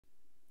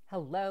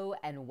Hello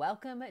and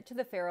welcome to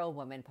the Feral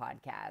Woman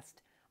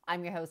Podcast.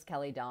 I'm your host,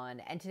 Kelly Dawn,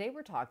 and today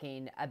we're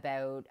talking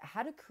about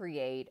how to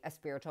create a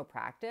spiritual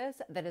practice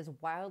that is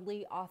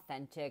wildly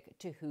authentic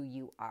to who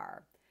you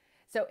are.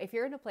 So, if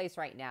you're in a place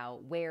right now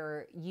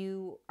where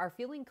you are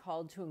feeling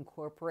called to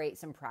incorporate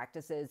some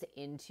practices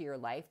into your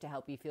life to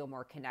help you feel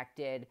more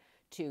connected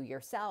to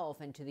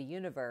yourself and to the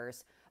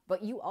universe,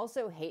 but you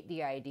also hate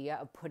the idea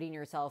of putting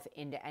yourself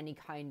into any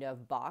kind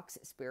of box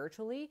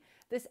spiritually,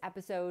 this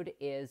episode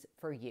is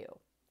for you.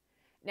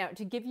 Now,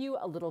 to give you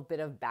a little bit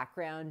of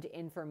background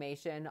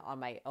information on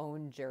my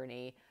own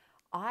journey,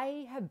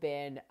 I have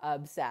been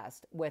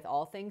obsessed with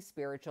all things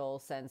spiritual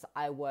since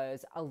I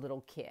was a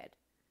little kid.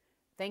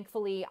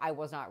 Thankfully, I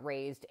was not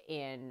raised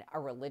in a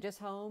religious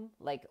home.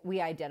 Like,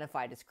 we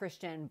identified as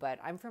Christian, but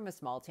I'm from a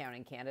small town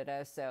in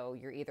Canada, so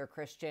you're either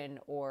Christian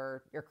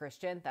or you're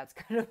Christian. That's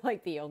kind of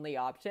like the only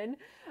option.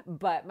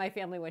 But my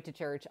family went to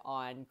church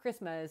on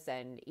Christmas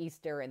and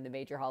Easter and the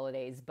major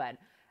holidays, but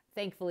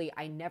thankfully,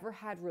 I never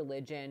had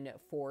religion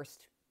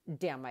forced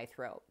down my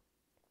throat.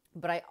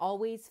 But I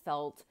always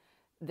felt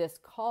this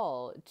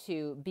call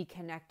to be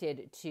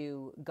connected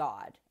to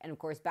God. And of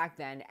course, back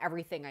then,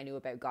 everything I knew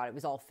about God, it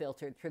was all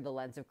filtered through the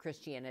lens of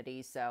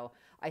Christianity. So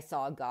I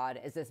saw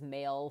God as this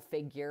male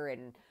figure,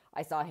 and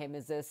I saw him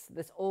as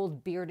this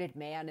old bearded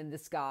man in the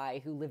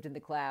sky who lived in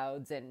the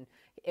clouds, and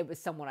it was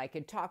someone I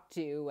could talk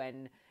to.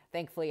 And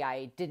thankfully,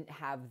 I didn't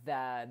have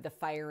the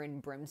fire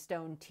and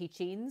brimstone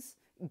teachings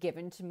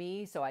given to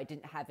me, so I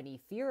didn't have any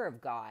fear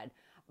of God.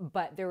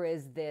 But there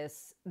is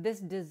this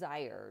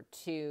desire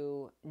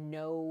to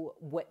know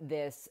what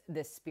this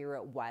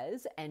spirit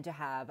was and to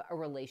have a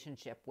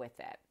relationship with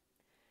it.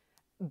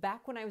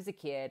 Back when I was a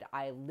kid,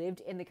 I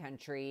lived in the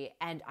country,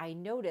 and I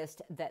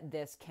noticed that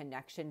this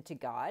connection to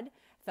God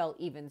felt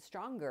even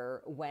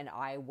stronger when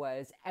I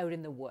was out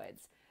in the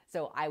woods.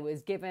 So I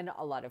was given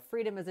a lot of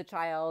freedom as a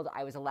child.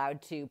 I was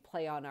allowed to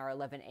play on our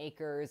 11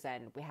 acres,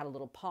 and we had a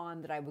little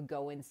pond that I would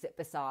go and sit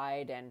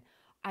beside. And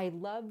I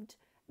loved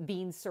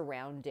being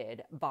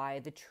surrounded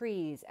by the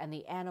trees and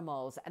the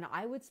animals. And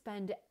I would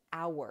spend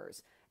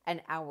hours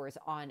and hours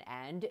on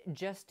end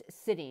just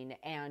sitting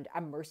and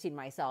immersing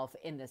myself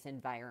in this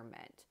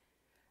environment.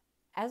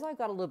 As I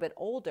got a little bit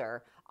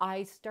older,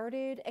 I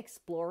started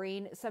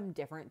exploring some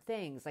different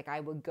things. Like, I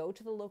would go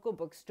to the local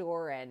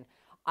bookstore, and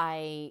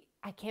I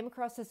came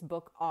across this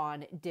book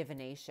on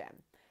divination.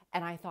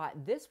 And I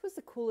thought this was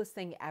the coolest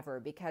thing ever,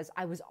 because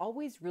I was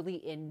always really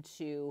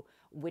into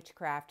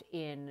witchcraft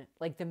in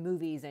like the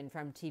movies and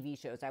from TV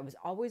shows. I was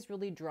always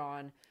really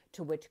drawn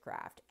to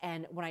witchcraft.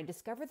 And when I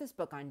discovered this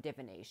book on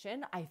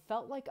divination, I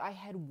felt like I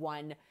had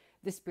won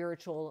the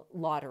spiritual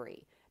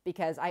lottery,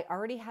 because I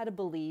already had a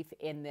belief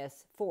in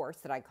this force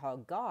that I call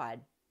God.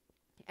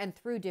 And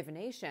through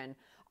divination,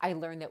 I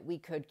learned that we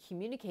could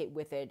communicate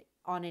with it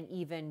on an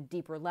even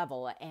deeper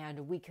level,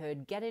 and we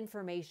could get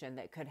information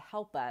that could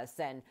help us.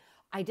 And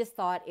I just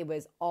thought it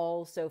was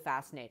all so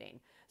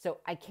fascinating. So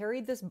I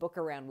carried this book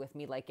around with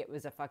me like it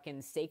was a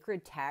fucking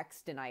sacred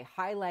text, and I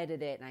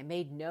highlighted it and I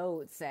made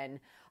notes, and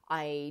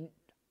I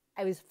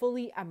was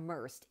fully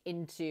immersed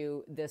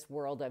into this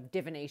world of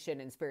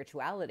divination and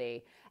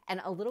spirituality.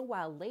 And a little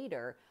while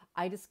later,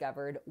 I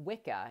discovered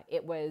Wicca.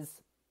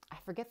 I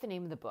forget the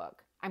name of the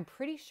book. I'm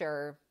pretty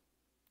sure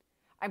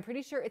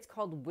it's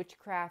called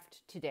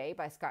Witchcraft Today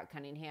by Scott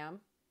Cunningham.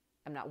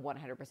 I'm not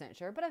 100%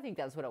 sure, but I think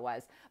that's what it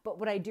was. But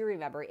what I do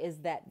remember is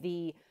that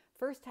the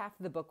first half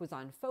of the book was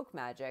on folk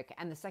magic,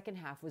 and the second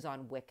half was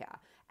on Wicca.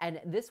 And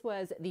this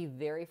was the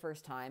very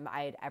first time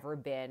I had ever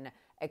been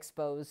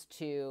exposed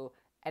to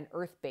an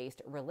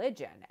earth-based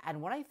religion.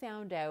 And when I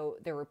found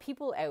out there were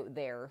people out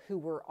there who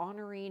were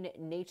honoring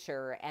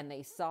nature, and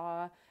they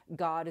saw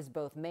God as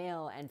both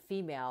male and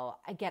female,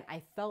 again,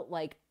 I felt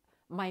like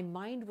my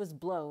mind was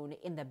blown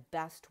in the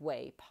best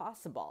way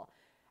possible.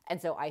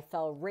 And so I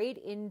fell right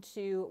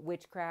into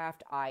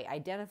witchcraft. I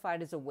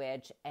identified as a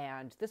witch,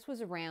 and this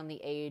was around the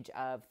age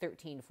of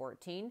 13,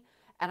 14.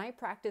 And I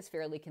practiced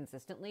fairly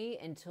consistently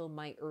until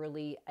my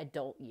early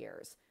adult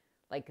years.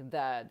 Like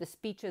the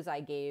speeches I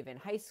gave in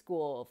high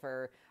school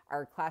for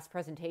our class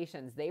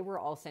presentations, they were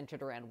all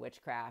centered around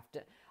witchcraft.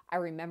 I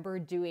remember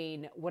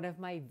doing one of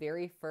my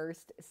very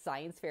first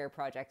science fair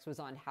projects was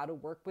on how to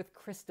work with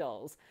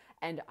crystals.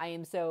 And I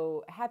am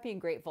so happy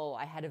and grateful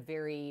I had a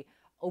very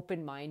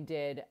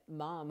open-minded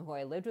mom who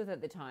I lived with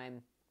at the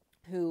time,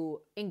 who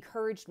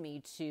encouraged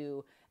me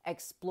to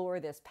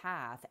explore this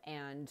path.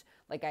 And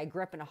like, I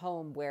grew up in a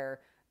home where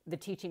the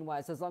teaching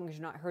was, as long as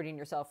you're not hurting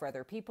yourself or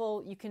other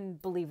people, you can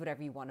believe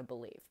whatever you want to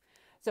believe.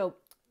 So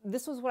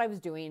this was what I was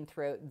doing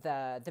throughout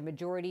the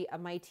majority of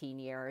my teen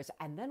years.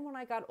 And then when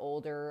I got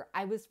older,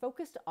 I was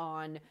focused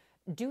on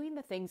doing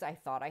the things I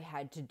thought I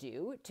had to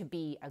do to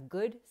be a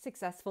good,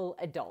 successful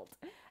adult.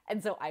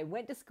 And so I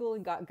went to school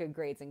and got good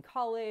grades in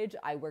college.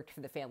 I worked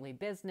for the family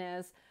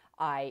business.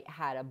 I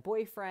had a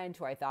boyfriend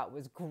who I thought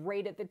was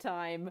great at the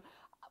time.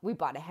 We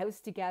bought a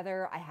house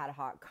together. I had a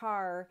hot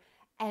car.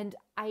 And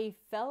I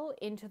fell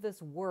into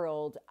this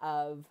world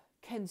of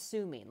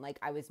consuming. Like,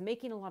 I was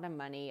making a lot of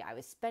money. I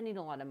was spending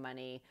a lot of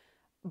money.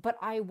 but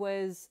I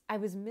was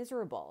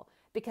miserable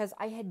because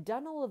I had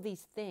done all of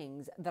these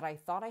things that I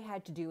thought I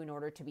had to do in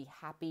order to be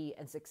happy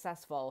and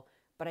successful,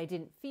 but I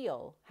didn't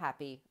feel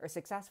happy or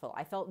successful.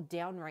 I felt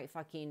downright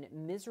fucking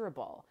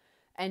miserable.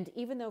 And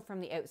even though from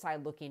the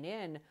outside looking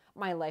in,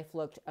 my life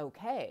looked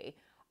okay,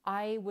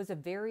 I was a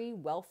very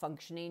well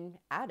functioning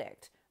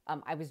addict.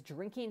 I was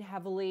drinking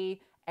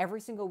heavily every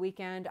single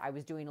weekend. I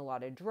was doing a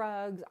lot of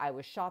drugs. I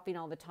was shopping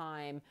all the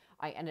time.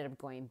 I ended up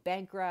going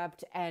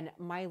bankrupt, and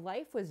my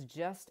life was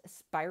just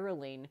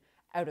spiraling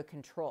out of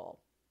control.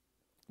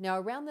 Now,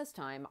 around this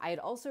time, I had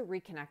also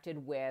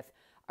reconnected with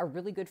a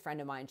really good friend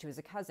of mine. She was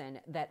a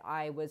cousin that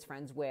I was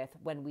friends with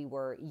when we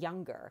were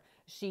younger.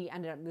 She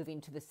ended up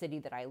moving to the city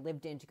that I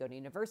lived in to go to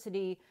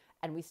university,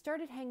 and we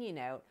started hanging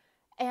out.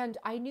 And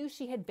I knew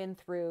she had been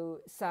through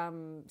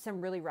some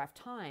really rough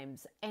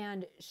times,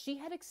 and she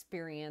had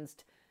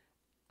experienced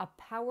a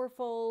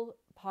powerful,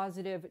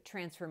 positive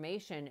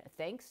transformation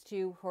thanks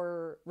to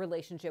her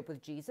relationship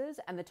with Jesus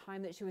and the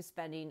time that she was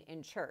spending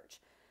in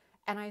church.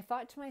 And I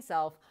thought to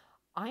myself,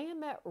 I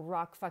am at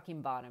rock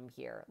fucking bottom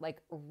here,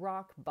 like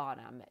rock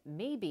bottom.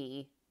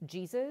 Maybe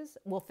Jesus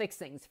will fix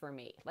things for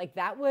me. Like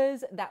that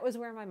was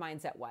where my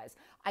mindset was.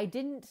 I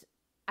didn't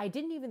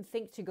even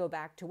think to go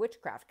back to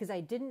witchcraft because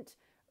I didn't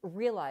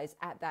realize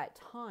at that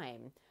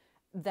time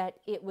that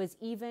it was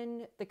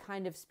even the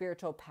kind of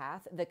spiritual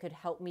path that could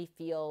help me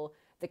feel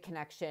the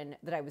connection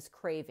that I was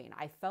craving.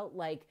 I felt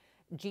like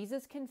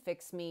Jesus can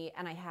fix me,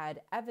 and I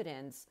had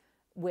evidence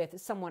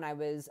with someone I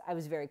was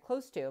very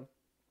close to.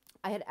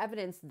 I had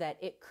evidence that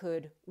it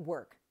could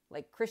work.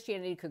 Like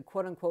Christianity could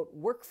quote unquote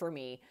work for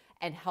me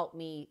and help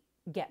me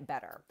get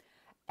better.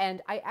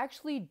 And I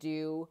actually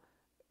do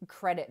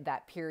credit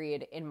that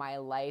period in my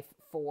life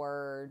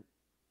for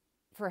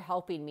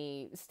helping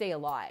me stay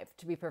alive,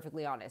 to be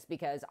perfectly honest,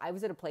 because I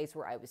was at a place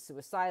where I was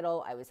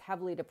suicidal, I was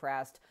heavily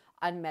depressed,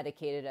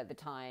 unmedicated at the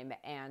time,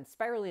 and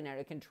spiraling out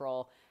of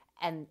control.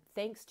 And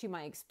thanks to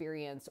my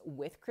experience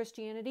with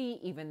Christianity,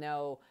 even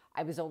though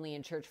I was only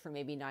in church for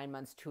maybe 9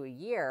 months to a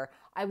year,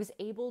 I was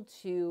able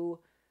to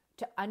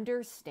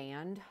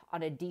understand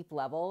on a deep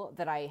level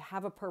that I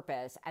have a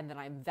purpose and that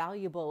I'm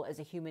valuable as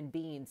a human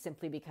being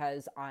simply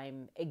because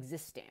I'm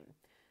existing.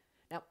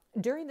 Now,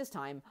 during this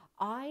time,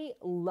 I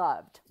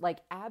loved, like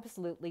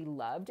absolutely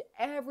loved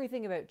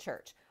everything about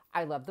church.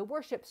 I loved the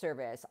worship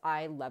service.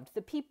 I loved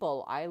the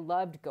people. I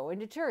loved going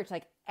to church.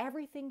 Like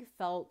everything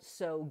felt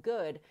so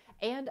good.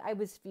 And I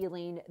was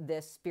feeling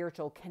this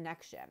spiritual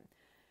connection.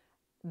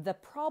 The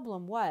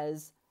problem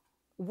was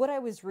what I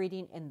was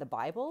reading in the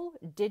Bible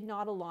did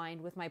not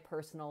align with my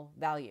personal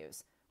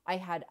values. I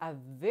had a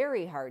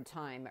very hard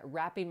time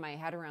wrapping my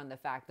head around the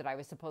fact that I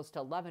was supposed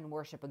to love and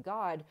worship a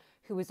God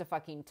who was a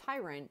fucking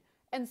tyrant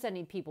and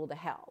sending people to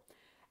hell.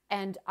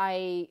 And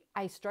I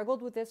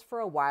struggled with this for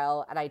a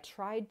while, and I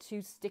tried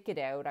to stick it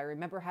out. I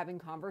remember having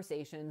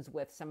conversations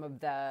with some of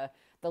the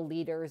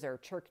leaders or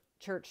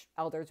church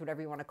elders,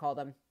 whatever you want to call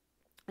them.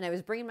 And I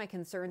was bringing my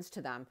concerns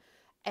to them.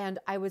 And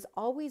I was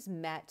always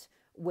met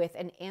with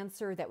an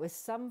answer that was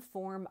some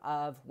form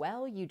of,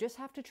 well, you just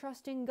have to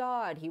trust in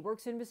God. He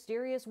works in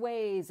mysterious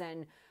ways,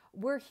 and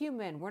we're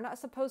human. We're not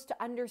supposed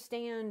to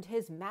understand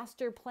his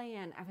master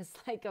plan. I was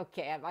like,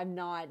 okay, I'm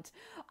not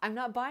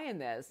buying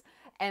this.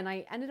 And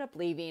I ended up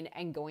leaving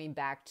and going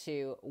back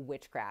to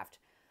witchcraft.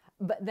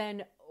 But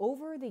then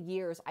over the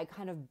years, I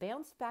kind of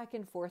bounced back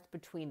and forth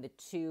between the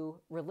two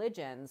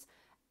religions,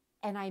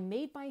 and I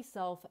made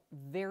myself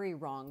very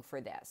wrong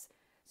for this.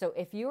 So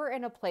if you're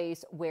in a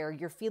place where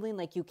you're feeling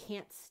like you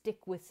can't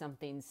stick with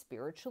something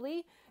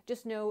spiritually,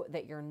 just know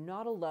that you're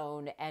not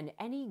alone, and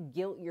any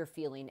guilt you're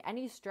feeling,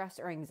 any stress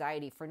or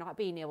anxiety for not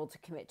being able to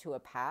commit to a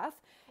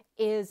path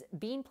is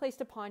being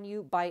placed upon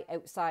you by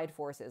outside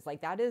forces.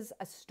 Like that is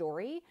a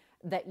story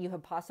that you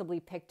have possibly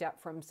picked up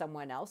from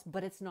someone else,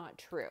 but it's not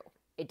true.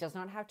 It does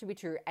not have to be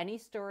true. Any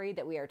story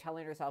that we are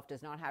telling ourselves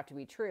does not have to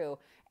be true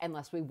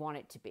unless we want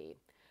it to be.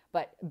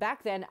 But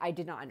back then, I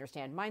did not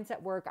understand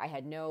mindset work. I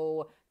had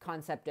no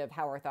concept of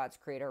how our thoughts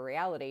create our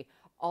reality.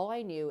 All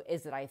I knew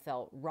is that I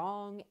felt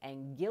wrong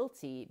and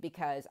guilty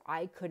because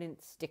I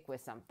couldn't stick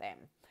with something.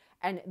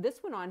 And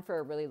this went on for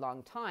a really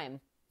long time.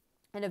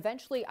 And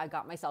eventually, I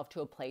got myself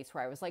to a place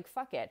where I was like,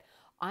 fuck it.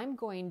 I'm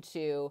going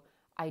to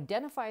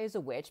identify as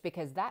a witch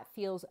because that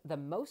feels the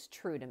most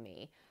true to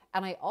me.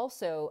 And I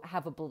also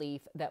have a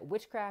belief that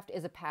witchcraft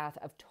is a path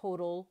of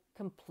total,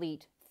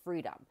 complete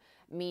freedom.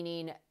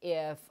 Meaning,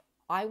 if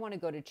I want to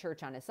go to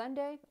church on a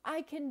Sunday,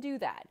 I can do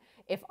that.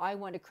 If I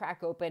want to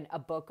crack open a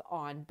book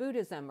on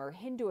Buddhism or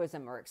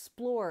Hinduism or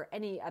explore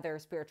any other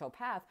spiritual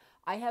path,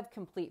 I have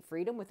complete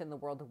freedom within the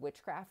world of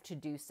witchcraft to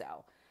do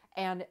so.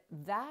 And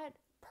that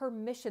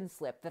permission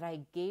slip that I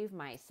gave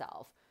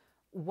myself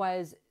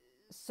was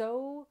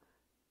so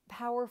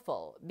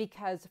powerful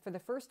because for the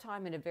first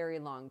time in a very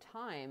long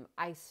time,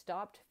 I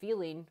stopped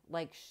feeling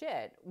like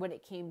shit when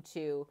it came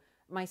to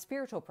my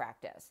spiritual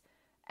practice.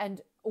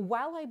 And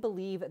while I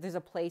believe there's a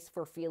place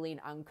for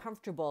feeling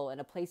uncomfortable and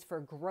a place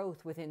for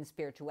growth within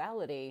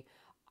spirituality,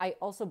 I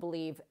also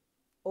believe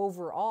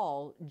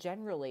overall,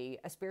 generally,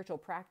 a spiritual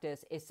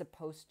practice is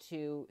supposed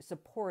to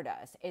support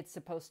us. It's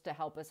supposed to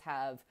help us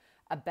have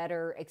a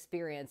better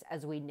experience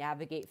as we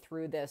navigate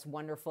through this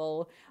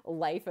wonderful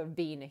life of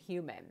being a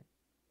human.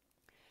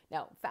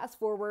 Now, fast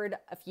forward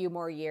a few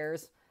more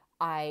years,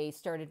 I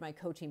started my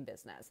coaching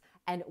business.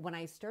 And when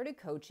I started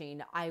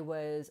coaching, I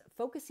was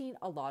focusing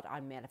a lot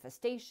on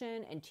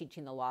manifestation and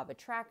teaching the law of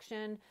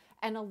attraction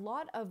and a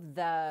lot of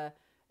the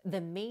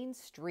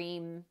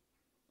mainstream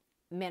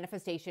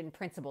manifestation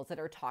principles that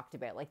are talked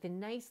about, like the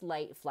nice,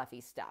 light, fluffy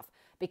stuff,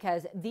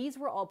 because these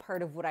were all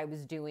part of what I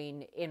was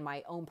doing in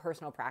my own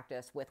personal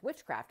practice with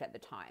witchcraft at the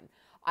time.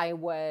 I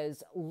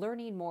was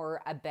learning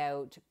more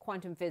about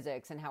quantum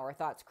physics and how our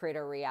thoughts create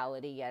our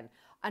reality and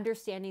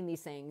understanding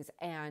these things.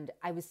 And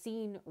I was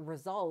seeing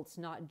results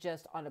not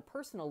just on a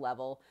personal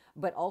level,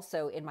 but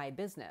also in my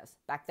business.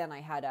 Back then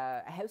I had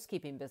a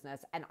housekeeping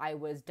business, and I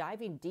was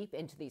diving deep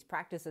into these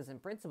practices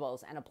and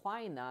principles and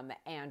applying them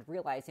and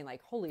realizing,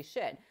 like, holy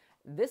shit,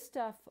 this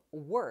stuff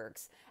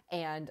works,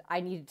 and I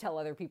need to tell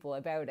other people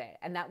about it.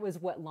 And that was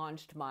what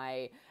launched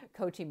my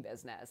coaching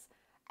business.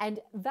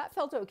 And that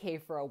felt okay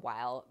for a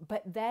while,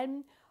 but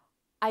then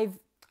I've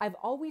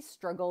always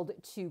struggled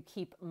to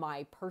keep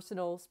my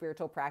personal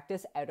spiritual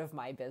practice out of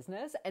my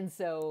business. And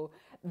so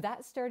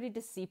that started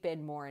to seep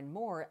in more and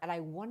more. And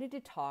I wanted to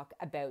talk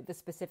about the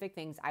specific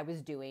things I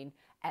was doing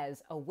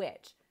as a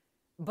witch.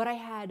 But I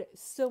had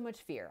so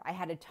much fear. I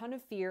had a ton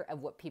of fear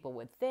of what people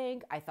would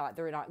think. I thought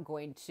they're not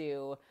going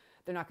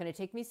to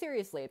take me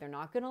seriously. They're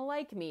not going to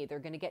like me. They're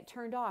going to get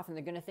turned off, and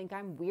they're going to think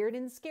I'm weird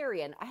and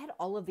scary. And I had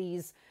all of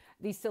these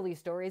silly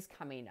stories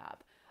coming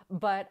up.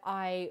 But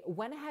I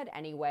went ahead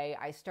anyway.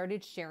 I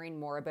started sharing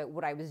more about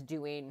what I was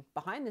doing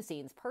behind the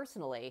scenes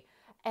personally.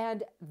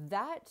 And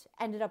that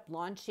ended up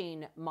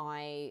launching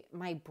my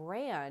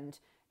brand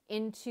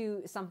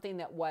into something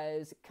that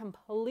was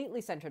completely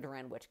centered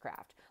around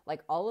witchcraft.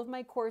 Like all of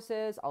my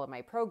courses, all of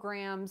my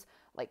programs,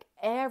 like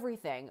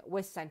everything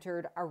was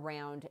centered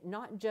around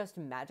not just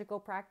magical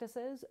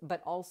practices,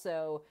 but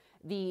also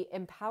the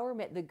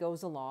empowerment that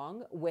goes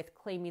along with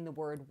claiming the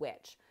word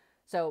witch.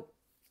 So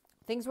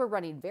things were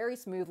running very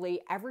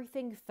smoothly.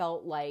 Everything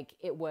felt like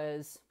it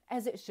was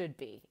as it should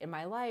be. In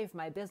my life,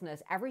 my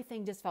business,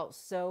 everything just felt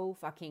so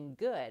fucking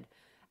good.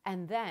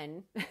 And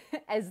then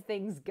as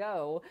things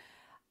go,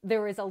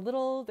 there was a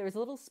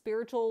little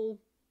spiritual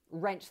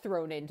wrench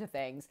thrown into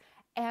things.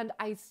 And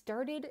I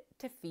started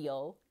to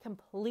feel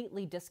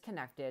completely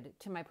disconnected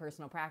to my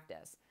personal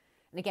practice.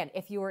 And again,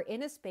 if you are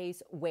in a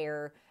space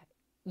where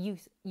you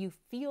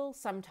feel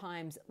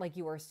sometimes like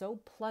you are so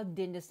plugged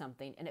into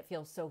something and it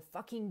feels so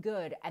fucking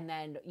good, and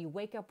then you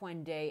wake up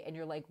one day and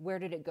you're like, where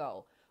did it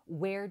go?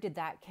 Where did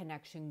that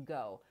connection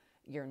go?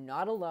 You're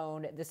not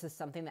alone. This is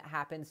something that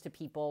happens to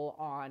people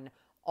on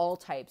all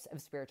types of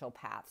spiritual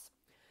paths.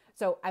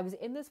 So I was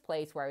in this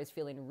place where I was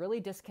feeling really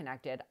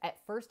disconnected.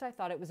 At first, I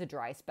thought it was a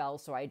dry spell,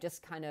 so I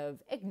just kind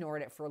of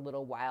ignored it for a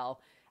little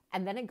while.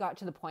 And then it got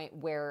to the point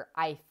where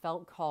I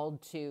felt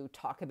called to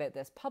talk about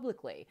this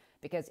publicly,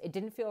 because it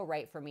didn't feel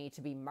right for me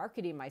to be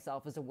marketing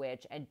myself as a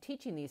witch and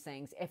teaching these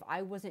things if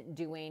I wasn't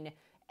doing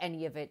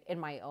any of it in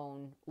my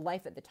own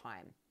life at the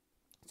time.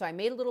 So I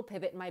made a little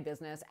pivot in my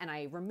business, and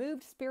I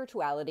removed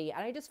spirituality,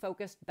 and I just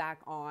focused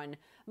back on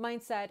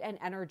mindset and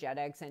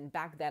energetics. And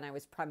back then I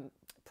was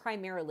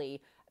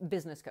primarily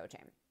business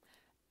coaching.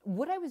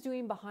 What I was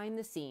doing behind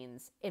the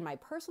scenes in my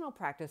personal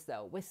practice,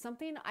 though, was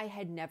something I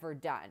had never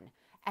done,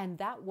 and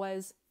that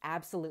was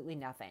absolutely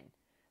nothing.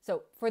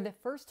 So for the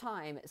first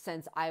time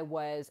since I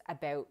was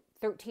about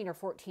 13 or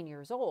 14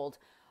 years old,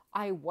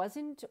 I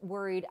wasn't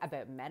worried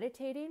about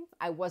meditating.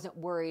 I wasn't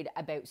worried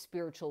about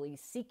spiritually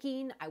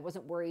seeking. I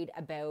wasn't worried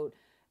about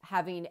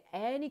having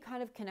any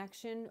kind of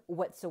connection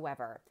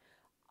whatsoever.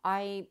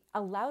 I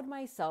allowed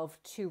myself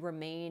to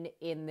remain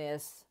in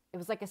this, it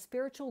was like a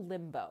spiritual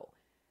limbo.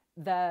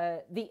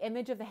 The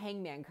image of the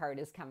hangman card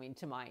is coming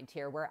to mind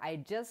here, where I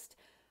just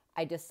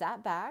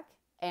sat back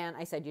and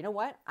I said, you know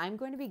what? I'm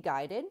going to be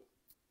guided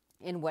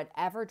in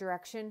whatever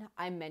direction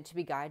I'm meant to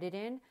be guided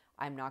in.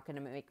 I'm not going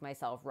to make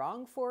myself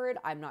wrong for it.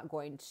 I'm not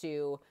going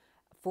to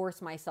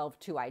force myself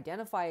to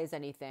identify as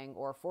anything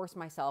or force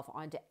myself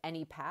onto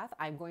any path.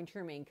 I'm going to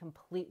remain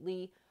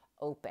completely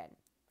open.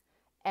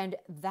 And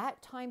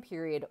that time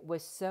period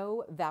was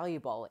so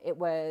valuable.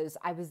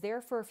 I was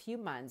there for a few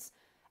months,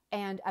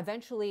 and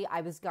eventually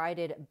I was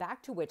guided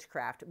back to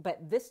witchcraft,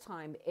 but this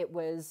time it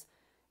was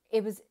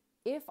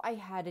if I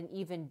had an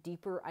even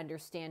deeper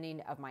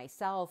understanding of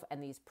myself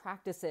and these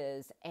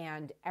practices,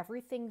 and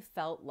everything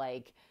felt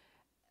like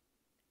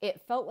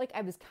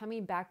I was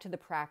coming back to the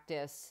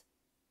practice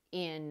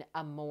in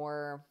a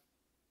more,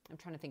 I'm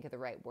trying to think of the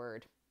right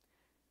word.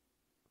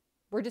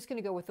 We're just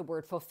going to go with the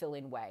word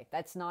fulfilling way.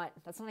 That's not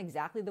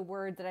exactly the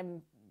word that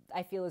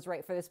I feel is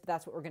right for this, but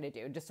that's what we're going to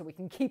do, just so we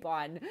can keep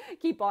on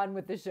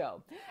with the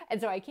show. And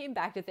so I came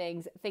back to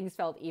things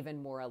felt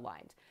even more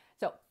aligned.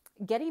 So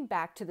getting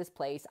back to this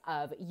place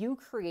of you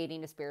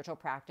creating a spiritual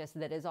practice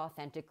that is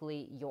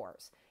authentically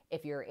yours.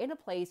 If you're in a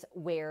place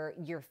where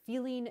you're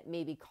feeling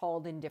maybe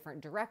called in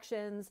different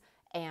directions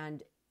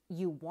and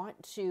you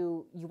want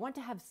to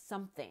have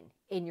something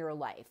in your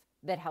life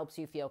that helps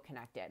you feel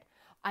connected.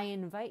 I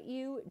invite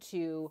you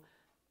to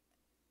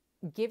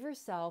give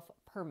yourself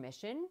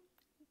permission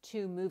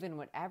to move in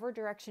whatever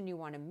direction you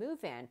want to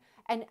move in,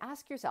 and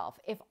ask yourself,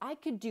 if I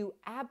could do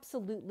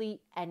absolutely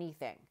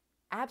anything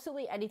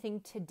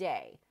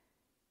today,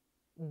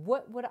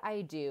 what would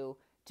I do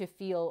to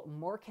feel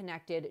more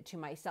connected to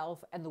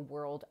myself and the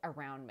world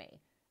around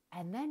me?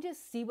 And then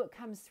just see what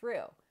comes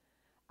through.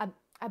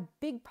 A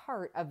big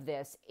part of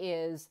this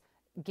is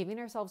giving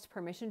ourselves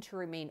permission to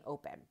remain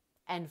open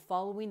and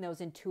following those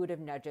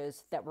intuitive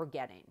nudges that we're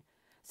getting.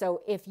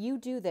 So if you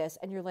do this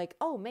and you're like,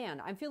 oh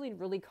man, I'm feeling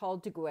really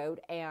called to go out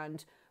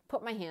and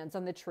put my hands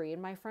on the tree in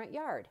my front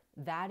yard,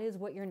 that is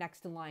what your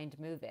next aligned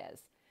move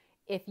is.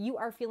 If you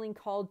are feeling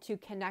called to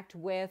connect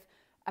with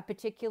a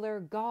particular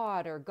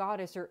god or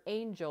goddess or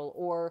angel,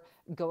 or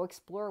go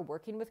explore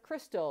working with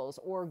crystals,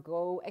 or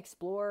go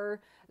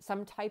explore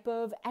some type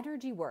of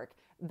energy work,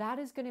 that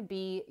is going to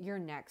be your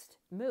next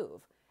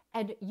move.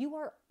 And you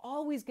are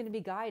always going to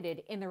be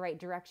guided in the right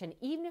direction,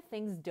 even if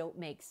things don't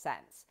make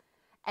sense.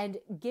 And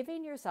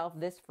giving yourself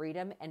this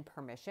freedom and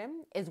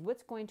permission is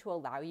what's going to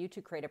allow you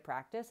to create a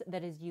practice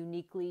that is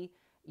uniquely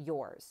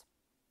yours.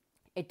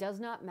 It does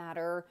not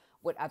matter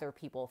what other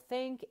people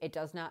think. It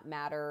does not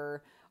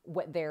matter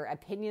what their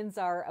opinions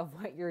are of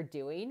what you're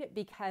doing,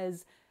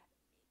 because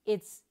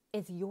it's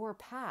your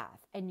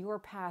path and your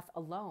path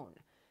alone.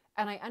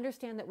 And I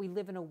understand that we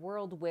live in a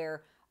world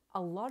where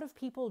a lot of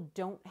people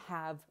don't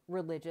have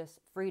religious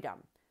freedom.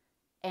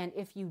 And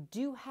if you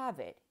do have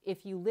it,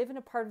 if you live in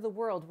a part of the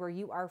world where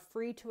you are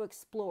free to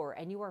explore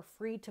and you are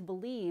free to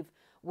believe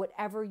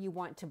whatever you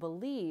want to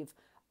believe,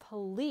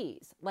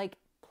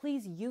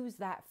 please use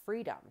that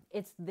freedom.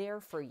 It's there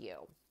for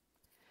you.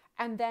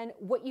 And then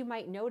what you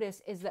might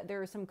notice is that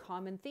there are some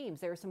common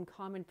themes. There are some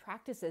common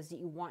practices that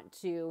you want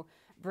to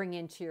bring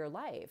into your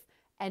life.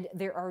 And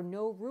there are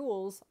no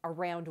rules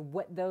around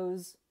what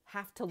those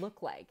have to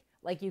look like.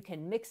 Like, you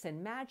can mix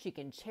and match, you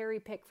can cherry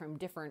pick from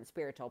different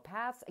spiritual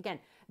paths. Again,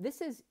 this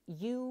is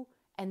you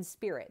and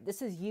spirit.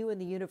 This is you and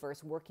the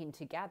universe working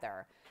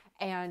together.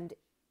 And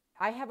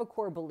I have a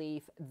core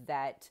belief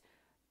that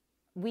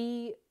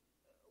we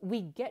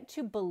get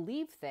to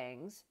believe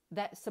things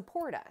that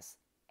support us.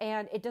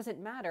 And it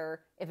doesn't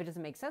matter if it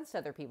doesn't make sense to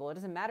other people. It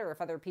doesn't matter if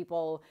other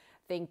people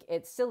think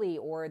it's silly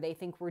or they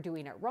think we're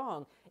doing it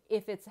wrong.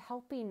 If it's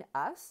helping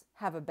us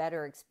have a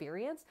better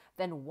experience,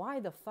 then why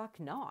the fuck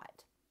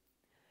not?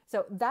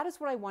 So that is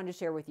what I wanted to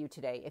share with you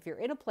today. If you're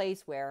in a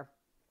place where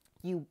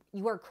you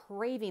are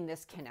craving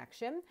this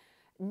connection,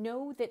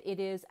 know that it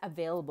is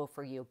available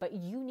for you, but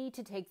you need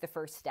to take the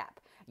first step.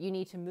 You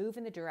need to move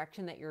in the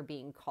direction that you're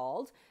being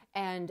called,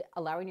 and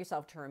allowing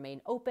yourself to remain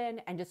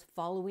open and just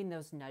following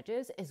those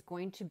nudges is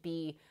going to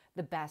be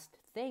the best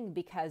thing,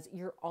 because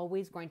you're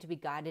always going to be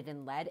guided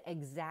and led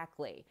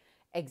exactly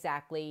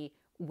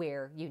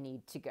where you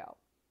need to go.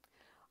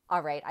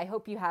 All right, I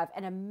hope you have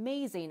an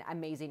amazing,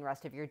 amazing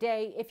rest of your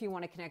day. If you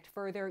want to connect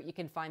further, you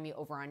can find me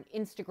over on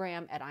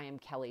Instagram at I am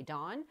Kelly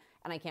Dawn,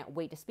 and I can't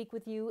wait to speak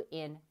with you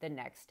in the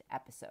next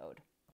episode.